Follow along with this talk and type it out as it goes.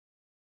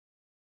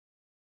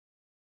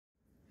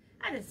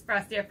Hi, this is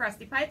Frosty of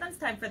Frosty Pythons.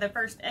 Time for the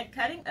first egg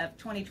cutting of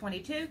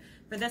 2022.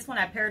 For this one,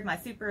 I paired my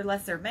Super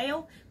Lesser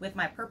Male with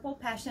my Purple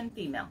Passion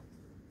Female.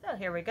 So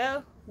here we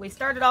go. We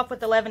started off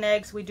with 11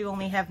 eggs. We do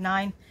only have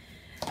 9.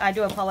 I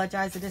do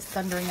apologize. It is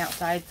thundering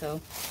outside,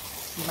 so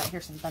you might hear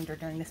some thunder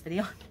during this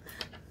video.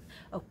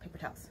 Oh, paper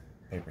towels.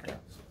 Paper towels.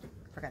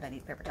 Forgot I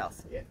need paper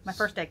towels. Yes. My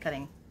first egg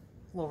cutting.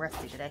 A little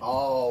rusty today.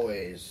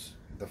 Always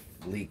the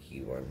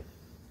leaky one.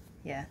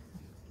 Yeah.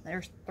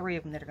 There's 3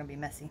 of them that are going to be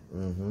messy.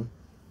 Mm-hmm.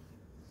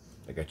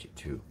 I got you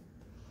 2.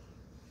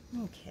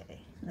 Okay,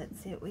 let's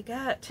see what we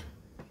got.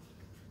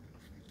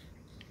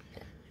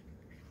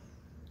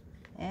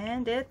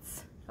 And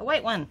it's a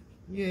white one.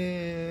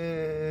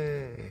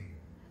 Yay!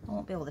 I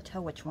won't be able to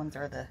tell which ones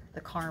are the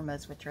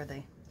Karmas, which are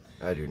the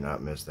I do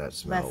not miss that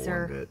smell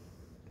lesser one bit.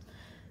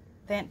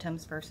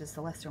 Phantoms versus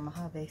the lesser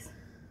Mojaves.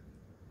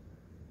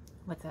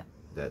 What's that?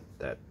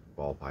 That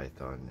ball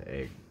python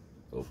egg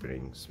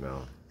opening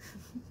smell.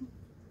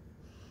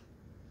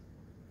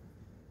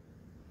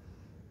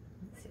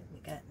 Let's see what we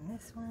got in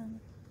this one.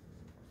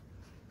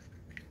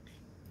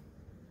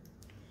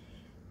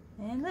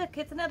 And look,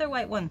 it's another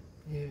white one.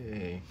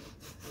 Yay!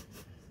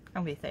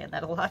 I'm gonna be saying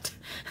that a lot.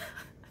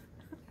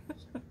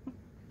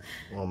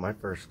 Well, my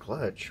first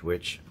clutch,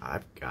 which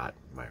I've got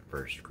my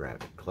first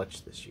Gravid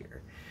clutch this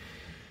year.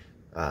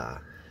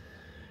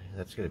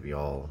 That's gonna be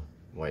all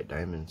white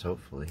diamonds,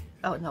 hopefully.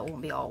 Oh no, it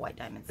won't be all white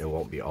diamonds. It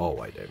won't be all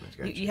white diamonds.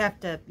 Gotcha. You have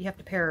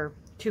to pair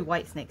 2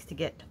 white snakes to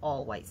get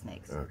all white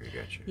snakes. Okay,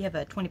 gotcha. You have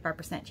a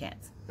 25%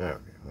 chance. Okay,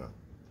 well.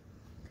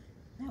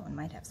 That one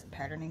might have some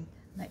patterning.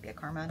 Might be a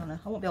Karma, I don't know.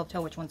 I won't be able to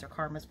tell which ones are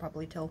Karmas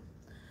probably till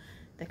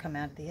they come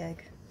out of the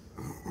egg.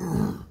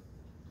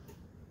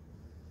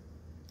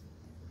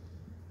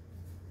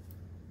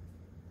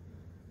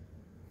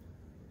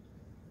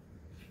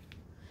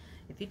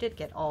 If you did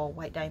get all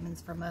white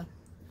diamonds from a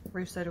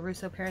Russo to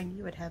Russo pairing,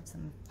 you would have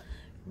some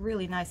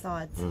really nice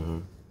odds. Mm-hmm.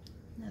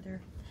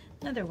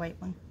 Another white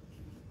one.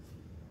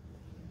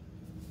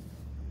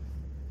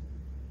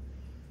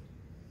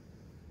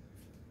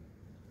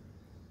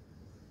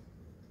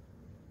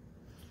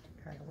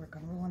 Try to work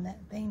on rolling that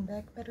vein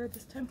back better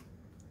this time.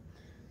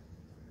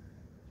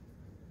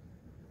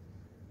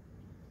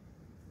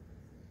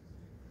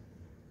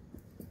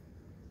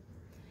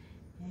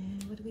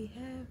 And what do we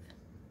have?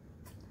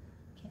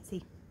 Can't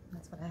see.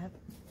 That's what I have.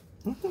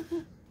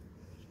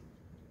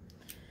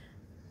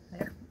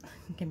 There.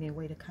 Give me a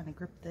way to kind of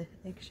grip the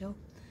eggshell.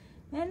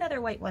 And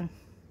another white one.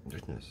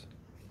 Goodness.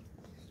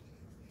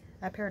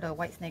 I paired a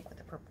white snake with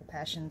a Purple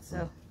Passion,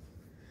 so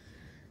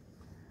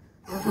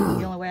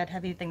the only way I'd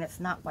have anything that's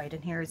not white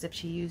in here is if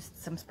she used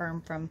some sperm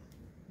from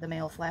the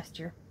males last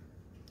year.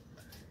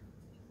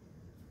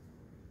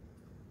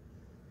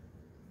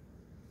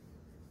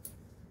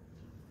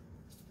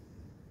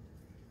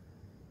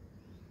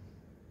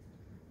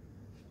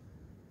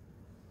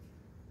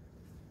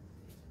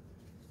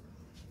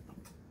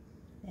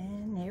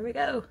 And there we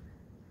go.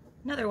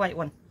 Another white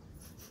one.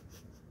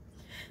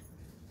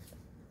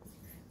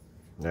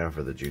 Now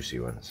for the juicy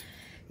ones.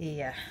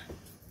 Yeah.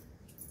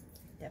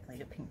 Definitely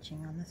do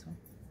pinching on this one.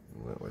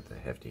 Went with the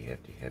hefty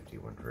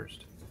one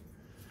first.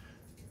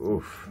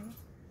 Oof. Okay.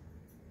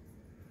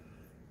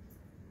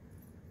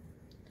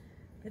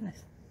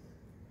 Goodness.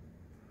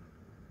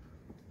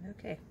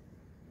 Okay.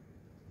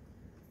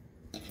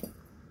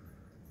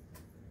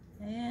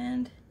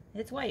 And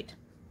it's white.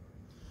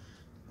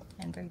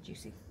 And very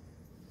juicy.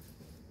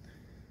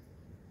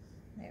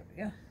 There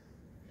we go.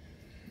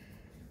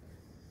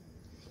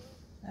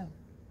 Oh,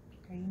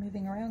 are you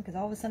moving around? Because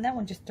all of a sudden that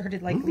one just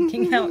started like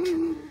leaking out.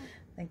 I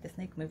think the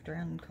snake moved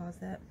around and caused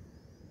that.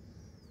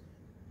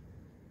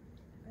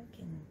 If I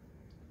can...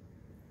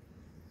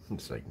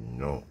 It's like,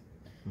 no.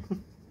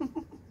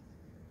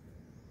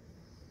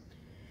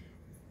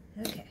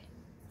 Okay.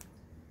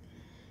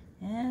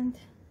 And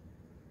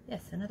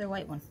yes, another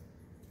white one.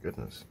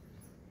 Goodness.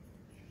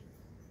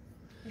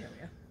 There we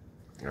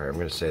go. Alright, I'm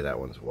going to say that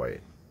one's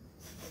white.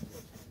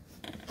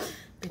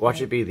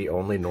 Watch it be the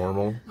only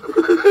normal.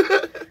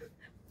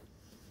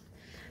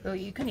 Well,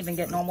 you couldn't even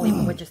get normal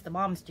even with just the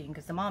mom's gene,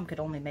 because the mom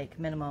could only make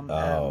minimum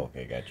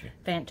Okay, got you.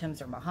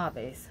 Phantoms or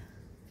Mojaves.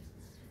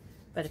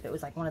 But if it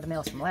was like one of the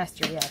males from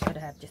last year, yeah, I could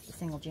have just a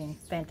single gene,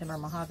 Phantom or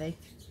Mojave.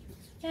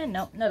 And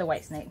no, another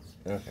white snake.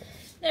 Okay.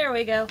 There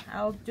we go.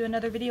 I'll do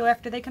another video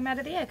after they come out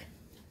of the egg.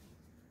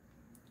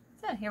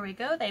 So here we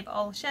go. They've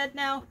all shed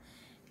now.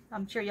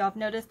 I'm sure y'all have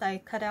noticed I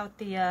cut out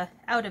the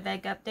out of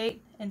egg update.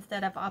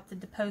 Instead, I've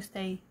opted to post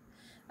a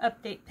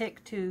update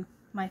pic to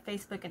my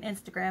Facebook and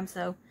Instagram,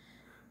 so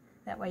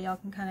that way y'all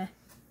can kind of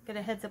get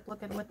a heads up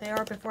look at what they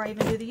are before I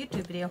even do the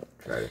YouTube video.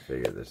 Try to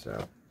figure this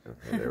out.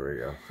 Okay, there we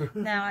go.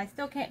 Now I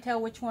still can't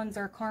tell which ones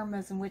are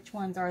Karmas and which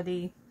ones are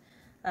the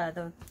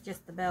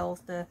just the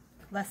bells, the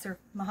lesser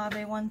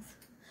Mojave ones.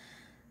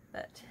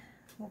 But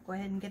we'll go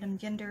ahead and get them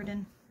gendered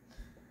and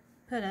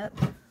put up.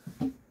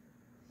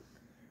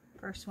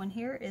 First one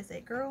here is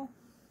a girl.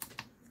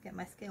 Let's get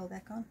my scale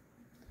back on.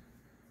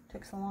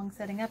 Took so long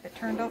setting up, it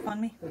turned off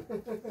on me.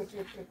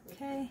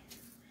 Okay,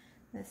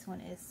 this one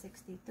is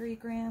 63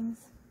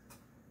 grams.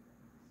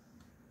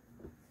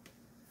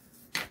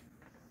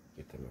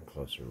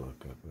 closer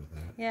look up with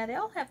that. Yeah, they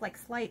all have like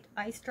slight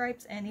eye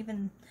stripes and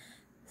even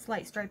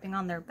slight striping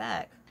on their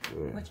back,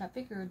 which I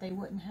figured they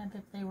wouldn't have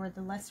if they were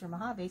the lesser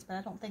Mojaves, but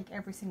I don't think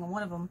every single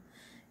one of them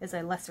is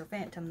a lesser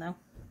Phantom though.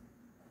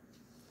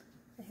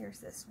 So here's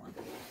this one.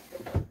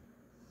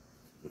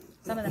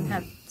 Some of them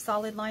have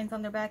solid lines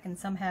on their back and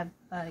some have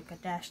like a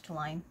dashed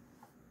line.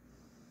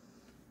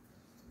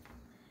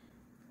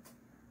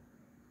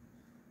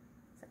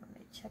 So let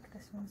me check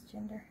this one's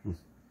gender.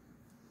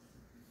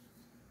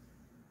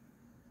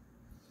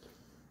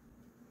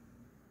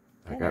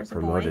 I got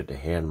promoted to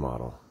hand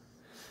model.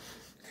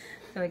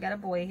 So we got a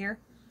boy here.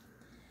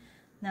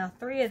 Now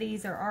 3 of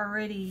these are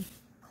already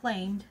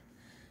claimed,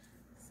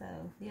 so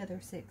the other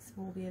 6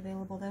 will be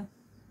available though.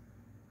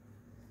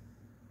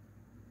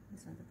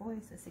 This one's a boy,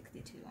 so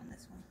 62 on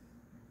this one.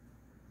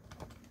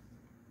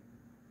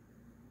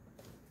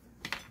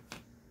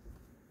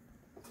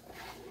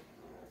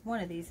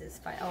 One of these is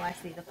oh, I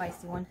see the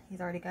feisty one.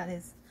 He's already got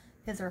his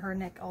or her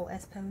neck all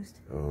S-posed.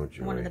 Oh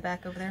joy. One in the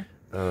back over there.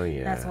 Oh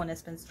yeah. That's the one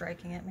that's been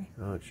striking at me.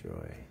 Oh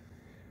joy.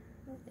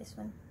 This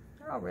one.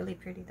 They're all really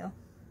pretty though.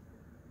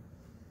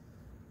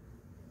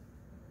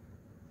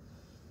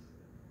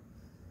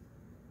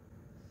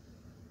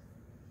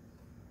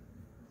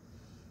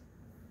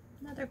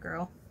 Another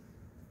girl.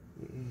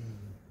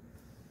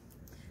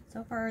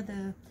 So far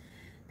the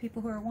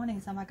people who are wanting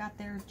some, I got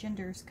their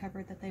genders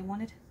covered that they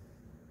wanted.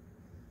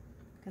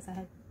 Because I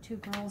had 2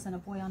 girls and a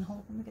boy on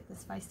hold. Let me get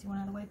this feisty one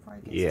out of the way before I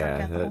get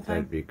stuck out the whole time.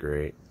 That'd be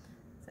great.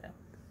 So,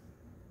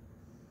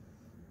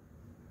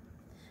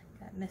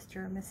 got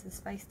Mr. and Mrs.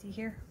 Feisty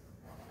here.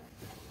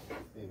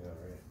 Female,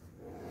 right?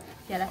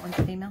 Yeah, that one's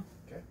a female.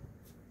 Okay.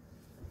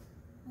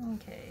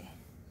 Okay.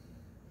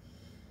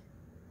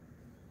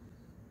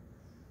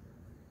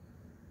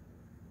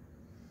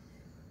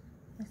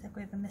 Looks like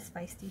we have a Miss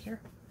Feisty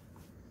here.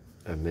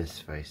 A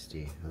Miss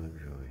Feisty. Oh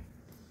joy.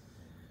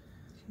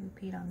 She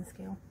peed on the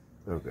scale.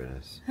 Oh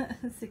goodness.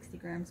 60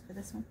 grams for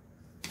this one.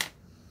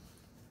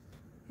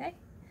 Okay.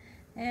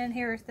 And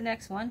here's the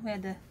next one. We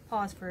had to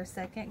pause for a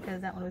second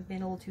because that one was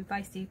being a little too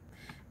feisty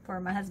for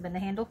my husband to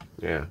handle.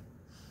 Yeah.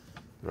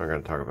 I'm not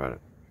going to talk about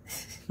it.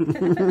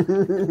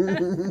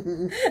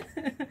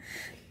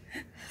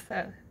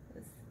 So.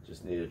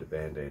 Just needed a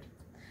band-aid.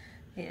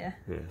 Yeah.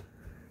 Yeah.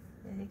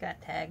 He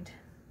got tagged.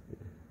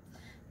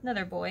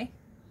 Another boy.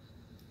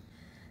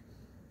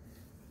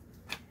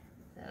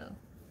 So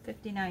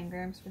 59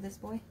 grams for this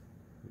boy.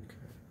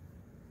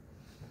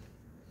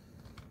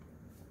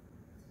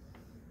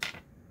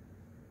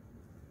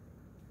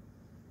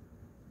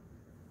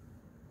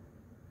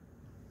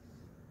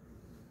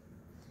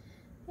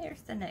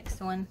 Here's the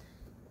next one.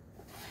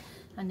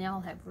 And they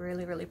all have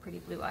really, really pretty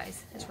blue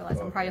eyes. I just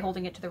realized I'm probably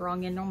holding it to the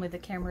wrong end. Normally the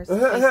camera's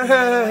facing the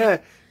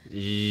other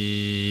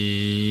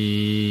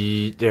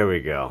way. There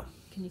we go.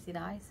 Can you see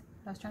the eyes?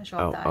 I was trying to show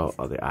off the eyes.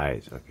 Oh, the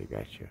eyes. Okay,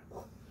 got you.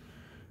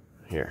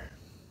 Here.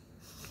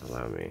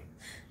 Allow me.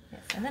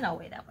 Yes, and then I'll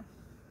weigh that one.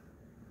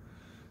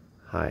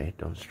 Hi,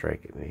 don't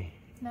strike at me.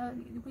 No,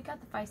 we got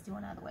the feisty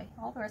one out of the way.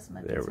 All the rest of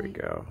them. There we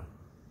go.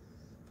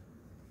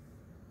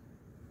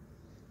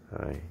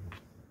 Hi.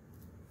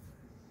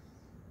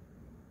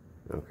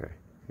 Okay,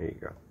 here you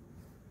go.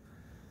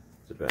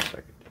 It's the best I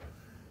could do.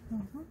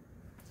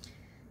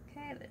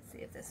 Okay, let's see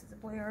if this is a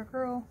boy or a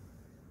girl.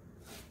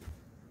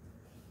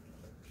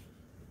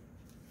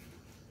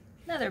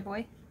 Another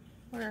boy.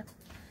 We're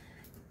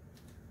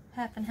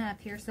half and half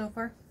here so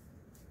far.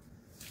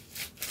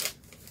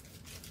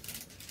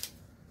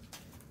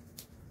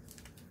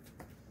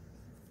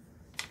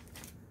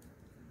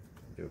 I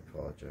do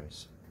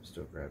apologize. I'm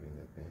still grabbing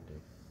that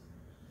band-aid.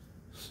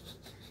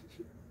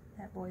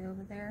 That boy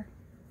over there.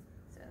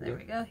 So there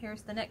we go.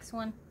 Here's the next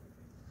one.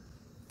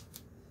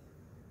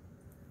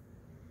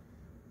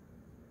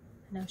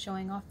 I know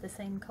showing off the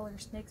same color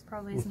snakes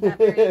probably isn't that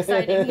very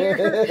exciting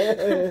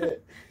here.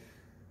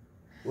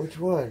 Which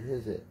one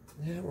is it?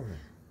 That one.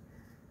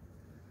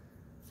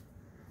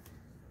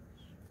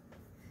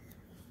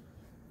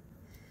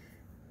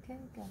 Okay,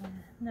 got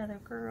another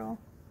girl.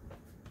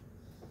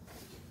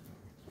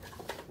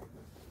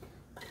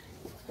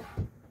 So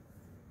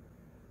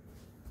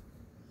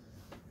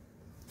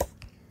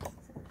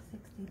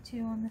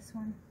 62 on this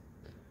one.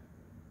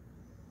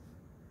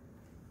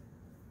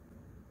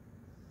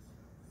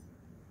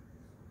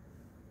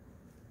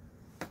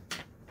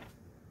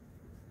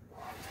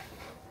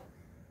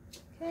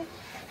 Okay.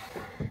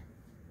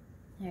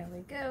 There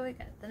we go. We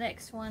got the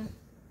next one.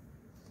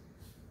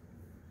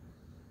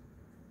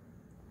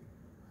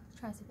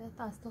 Trying to see if I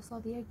thought I still saw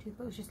the egg tooth,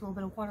 but it was just a little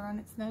bit of water on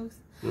its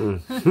nose.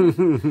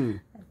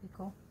 That'd be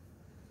cool.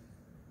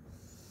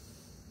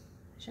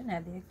 I shouldn't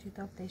have the egg tooth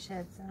though if they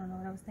shed, so I don't know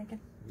what I was thinking.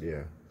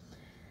 Yeah.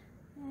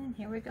 And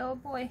here we go,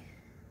 boy.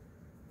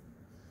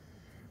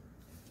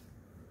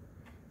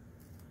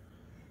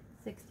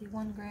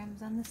 61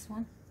 grams on this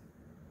one.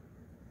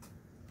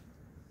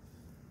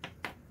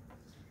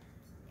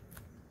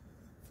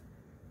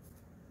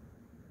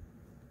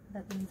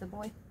 That means a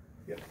boy.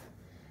 Yep.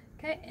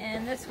 Okay,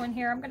 and this one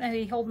here, I'm going to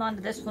be holding on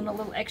to this one a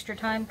little extra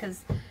time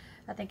because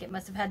I think it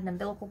must have had an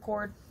umbilical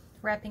cord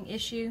wrapping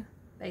issue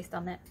based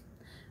on that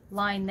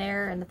line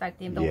there and the fact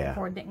the umbilical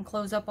cord didn't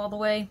close up all the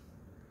way.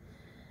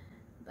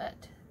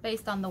 But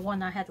based on the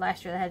one I had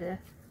last year that had an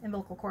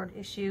umbilical cord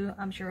issue,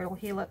 I'm sure it'll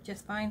heal up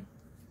just fine.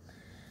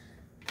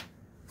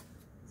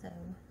 So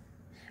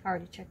I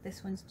already checked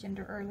this one's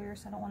gender earlier,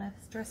 so I don't want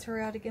to stress her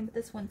out again, but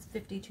this one's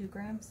 52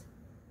 grams.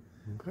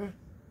 Okay.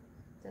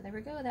 So there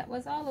we go. That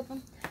was all of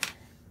them.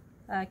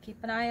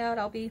 Keep an eye out.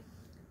 I'll be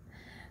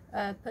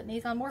putting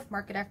these on Morph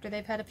Market after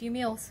they've had a few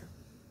meals.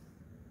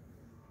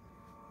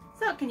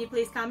 So can you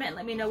please comment and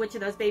let me know which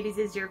of those babies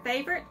is your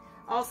favorite?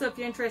 Also, if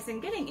you're interested in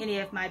getting any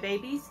of my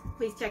babies,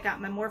 please check out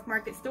my Morph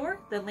Market store.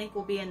 The link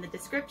will be in the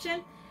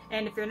description.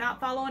 And if you're not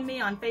following me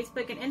on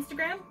Facebook and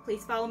Instagram,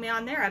 please follow me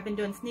on there. I've been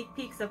doing sneak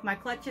peeks of my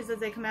clutches as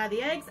they come out of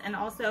the eggs, and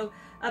also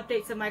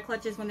updates of my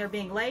clutches when they're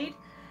being laid.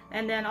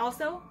 And then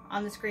also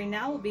on the screen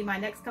now will be my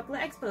next couple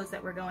of expos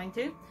that we're going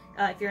to.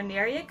 If you're in the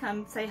area,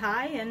 come say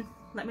hi and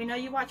let me know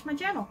you watch my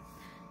channel.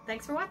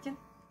 Thanks for watching.